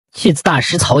棋子大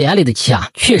师曹岩磊的棋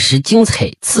确实精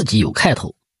彩刺激有看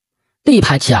头。这一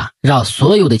盘棋让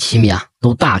所有的棋迷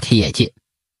都大开眼界。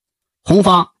红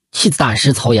方棋子大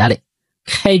师曹岩磊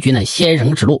开局先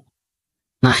人指路，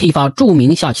那黑方著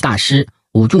名象棋大师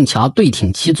武俊强对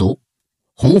挺棋卒，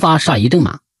红方上一正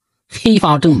马，黑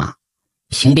方正马，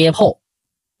平边炮，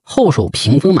后手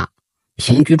平分马，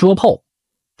平车捉炮，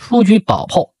出车保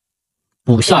炮，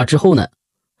补象之后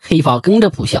黑方跟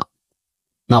着补象，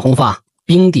那红方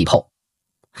兵底炮，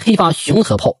黑方熊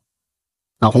河炮，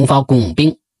那红方拱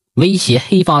兵威胁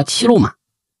黑方七路马，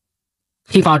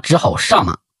黑方只好上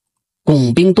马，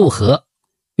拱兵渡河，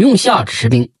用象持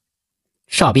兵，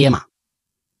上边马，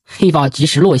黑方及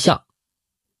时落象，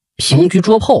平车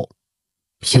捉炮，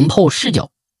平炮视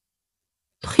角，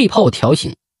退炮调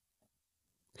行，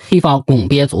黑方拱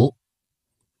边卒，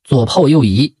左炮右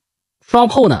移，双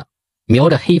炮瞄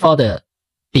着黑方的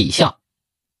底象，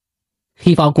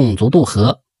黑方拱卒渡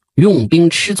河，用兵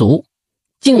吃卒，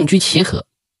进车齐河，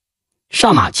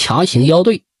上马强行腰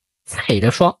对，踩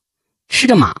着双，吃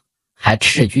着马，还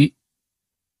吃着车。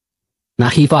那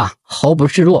黑方毫不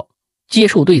示弱，接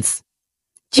受对此，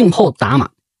进炮打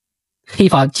马，黑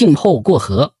方进炮过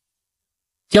河，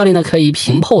将领可以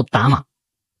平炮打马，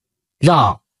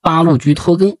让八路车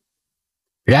脱根，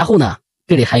然后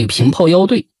这里还有平炮腰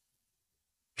对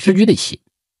吃车的棋。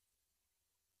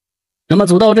那么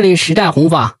走到这里，实战红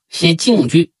方先进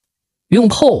车，用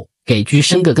炮给车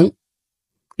生个根，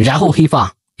然后黑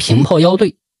方平炮腰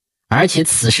对，而且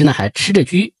此时还吃着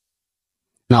车。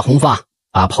那红方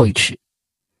把炮一吃，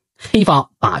黑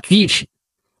方把车一吃，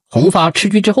红方吃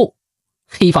车之后，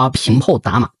黑方平炮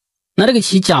打马。那这个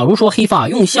棋假如说黑方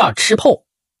用象吃炮，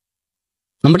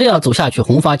那么这样走下去，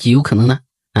红方极有可能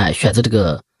选择这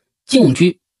个进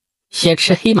车，先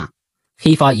吃黑马，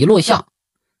黑方一落象，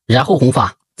然后红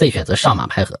方再选择上马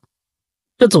拍和。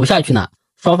这走下去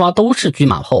双方都是车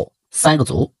马炮三个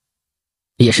卒，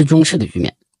也是中式的局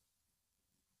面。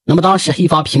那么当时黑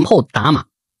方平炮打马，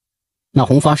那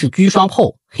红方是车双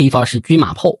炮，黑方是车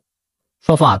马炮，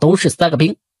双方都是三个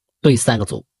兵对三个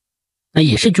卒，那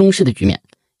也是中式的局面。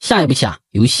下一步棋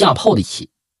有下炮的棋，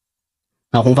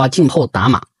那红方进炮打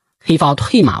马，黑方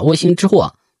退马窝心之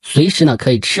后随时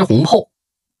可以吃红炮，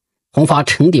红方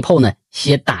沉底炮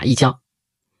先打一将，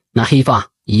那黑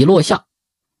方一落象，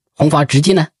红方直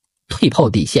接退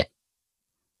炮底线，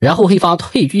然后黑方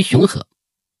退车熊河，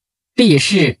这也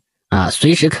是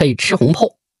随时可以吃红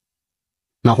炮。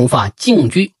那红方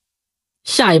进车，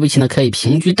下一步棋可以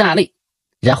平车站肋，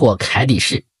然后砍底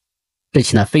式，这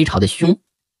棋非常的凶。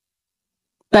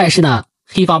但是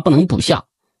黑方不能补象，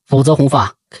否则红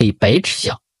方可以白吃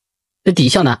象，这底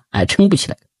象撑不起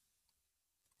来。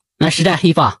那实战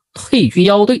黑方退车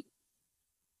腰对，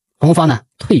红方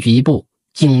退车一步，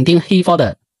紧盯黑方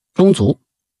的中卒，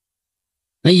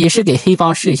那也是给黑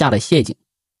方设下的陷阱。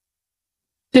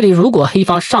这里如果黑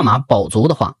方上马保卒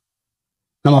的话，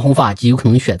那么红方极有可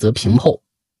能选择平炮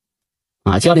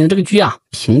将领这个车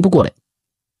平不过来，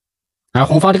而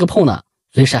红方这个炮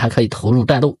随时还可以投入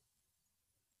战斗，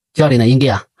将领应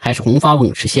该还是红方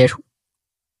稳持先手。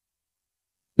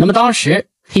那么当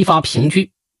时黑方平车，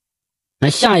那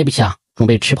下一步棋准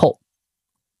备吃炮，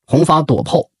红方躲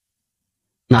炮，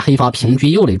那黑方平车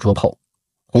又来捉炮，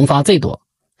红方再躲，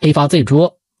黑方再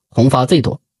捉，红方再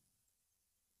躲。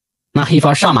那黑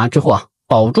方上马之后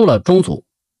保住了中卒，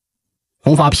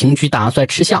红方平车打算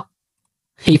吃象，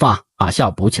黑方把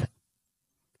象补起来，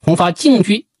红方进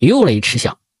车又来吃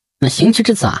象。那行棋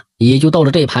至此也就到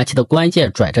了这一盘棋的关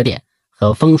键转折点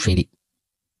和风水里。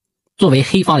作为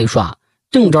黑方来说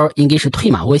正招应该是退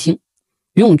马窝心，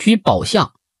用车保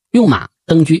象，用马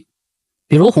登车。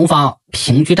比如红方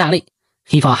平车站肋，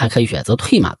黑方还可以选择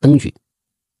退马登车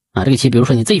这个棋比如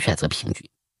说你再选择平车，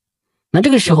那这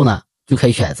个时候就可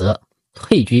以选择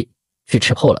退车去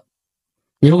吃炮了。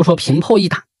你如果说平炮一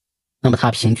打，那么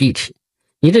他平车一吃，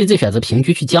你这里再选择平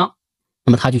车去将，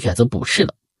那么他就选择补士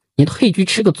了。你退车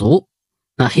吃个卒，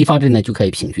那黑方这里就可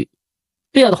以平车。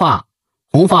这样的话，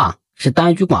红方是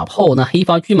单车寡炮，那黑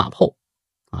方车马炮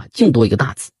净多一个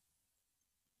大字。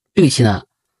这个棋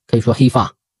可以说黑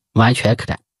方完全可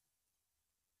战。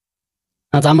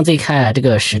那咱们再看这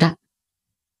个实战，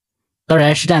当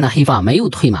然实战黑方没有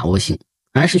退马窝心，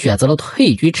而是选择了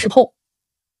退车吃炮。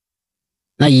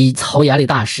那以曹岩磊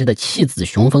大师的气子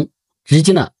雄风，直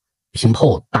接平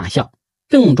炮打象，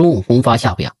正中红方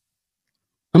下回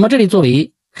那么这里作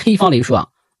为黑方来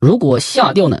说如果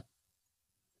下掉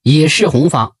也是红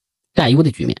方占优的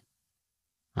局面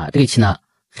这个棋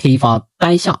黑方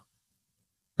单象，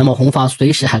那么红方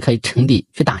随时还可以沉底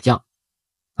去打将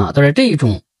当然这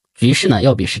种局势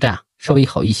要比实战稍微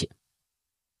好一些。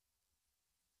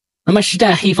那么实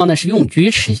战黑方呢是用车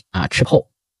吃炮，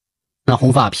那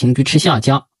红发平车吃下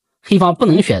将，黑方不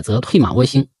能选择退马窝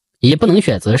星，也不能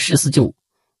选择士4进5，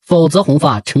否则红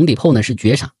发城底炮呢是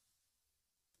绝杀。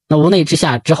那无奈之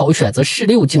下只好选择士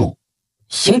6进5。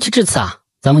行棋至此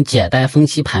咱们简单分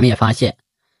析盘面发现，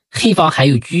黑方还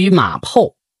有车马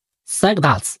炮3个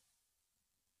大子，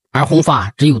而红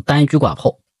发只有单车寡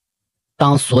炮。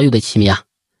当所有的棋迷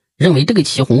认为这个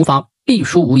棋红发必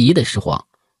输无疑的时候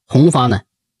红发呢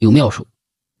有妙手，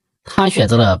他选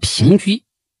择了平车，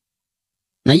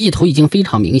那意图已经非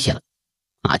常明显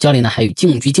了教练呢还有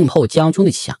进车进炮将军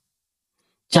的棋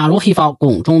假如黑方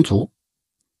拱中卒，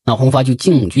那红发就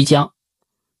进车将，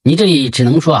你这里只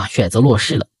能说选择落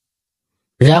士了，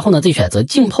然后呢再选择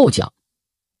进炮将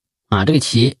这个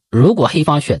棋如果黑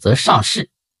方选择上士，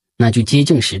那就接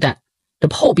近实战，这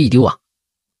炮必丢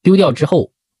丢掉之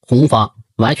后红方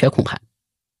完全控盘。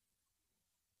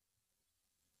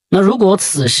那如果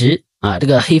此时这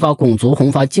个黑方拱卒，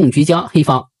红方进车将，黑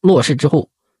方落士之后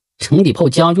城底炮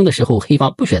将军的时候，黑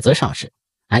方不选择上士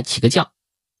起个将，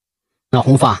那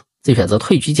红方再选择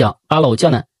退车将，把老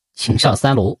将呢请上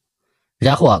3楼，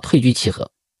然后退车起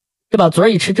合，这把卒儿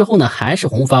一吃之后呢还是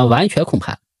红方完全控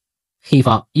盘，黑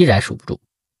方依然守不住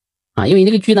因为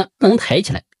那个车呢不能抬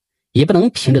起来，也不能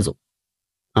平着走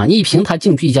你一平他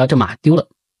进车一将，这马丢了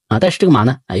但是这个马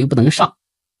呢又不能上。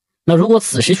那如果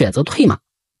此时选择退马，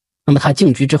那么他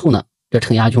进车之后呢，这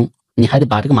城压军你还得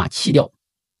把这个马弃掉，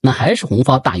那还是红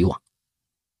方大优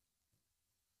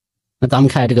那咱们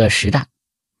看这个实战，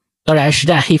当然实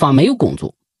战黑方没有拱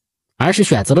卒，而是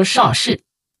选择了上士，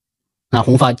那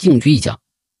红方进车一将，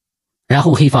然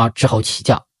后黑方只好起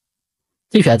将，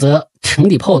再选择城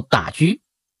底炮打车，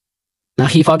那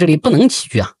黑方这里不能起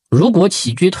车如果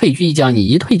起车退车一将，你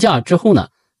一退将之后呢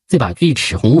再把车一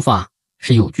吃，红方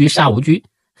是有车杀无车，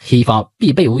黑方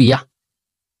必备无疑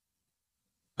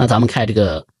那咱们看这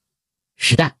个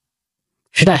实战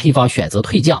黑方选择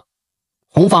退将，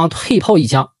红方退炮一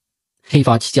将，黑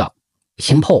方起将，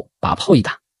平炮把炮一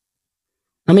打。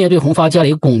那面对红方将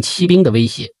领拱骑兵的威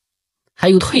胁，还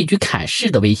有退车砍士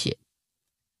的威胁，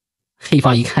黑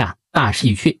方一看大势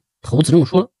已去，头子认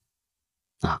输了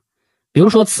比如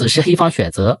说此时黑方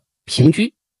选择平车，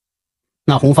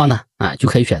那红方呢就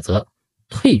可以选择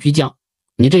退车将，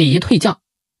你这一退将，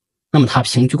那么他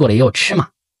平车过来要吃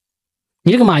马，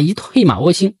你这个马一退马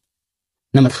窝星，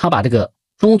那么他把这个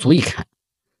中卒一砍，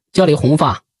将领红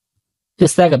发这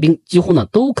3个兵几乎呢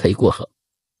都可以过河，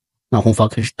那红方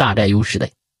可是大占优势的。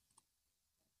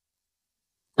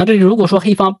那这里如果说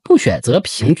黑方不选择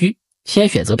平车，先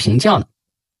选择平将呢，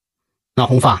那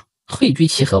红发退车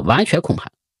起合完全控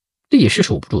盘，这也是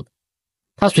守不住的。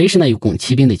他随时呢有拱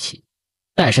骑兵的棋，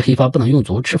但是黑方不能用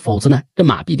卒吃，否则呢这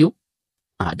马必丢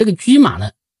这个车马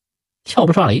呢跳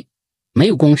不上来，没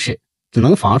有攻势，只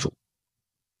能防守，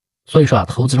所以说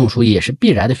投资认输也是必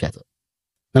然的选择。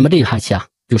那么这一盘棋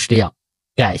就是这样，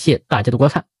感谢大家的观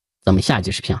看，咱们下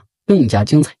期视频更加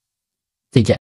精彩，再见。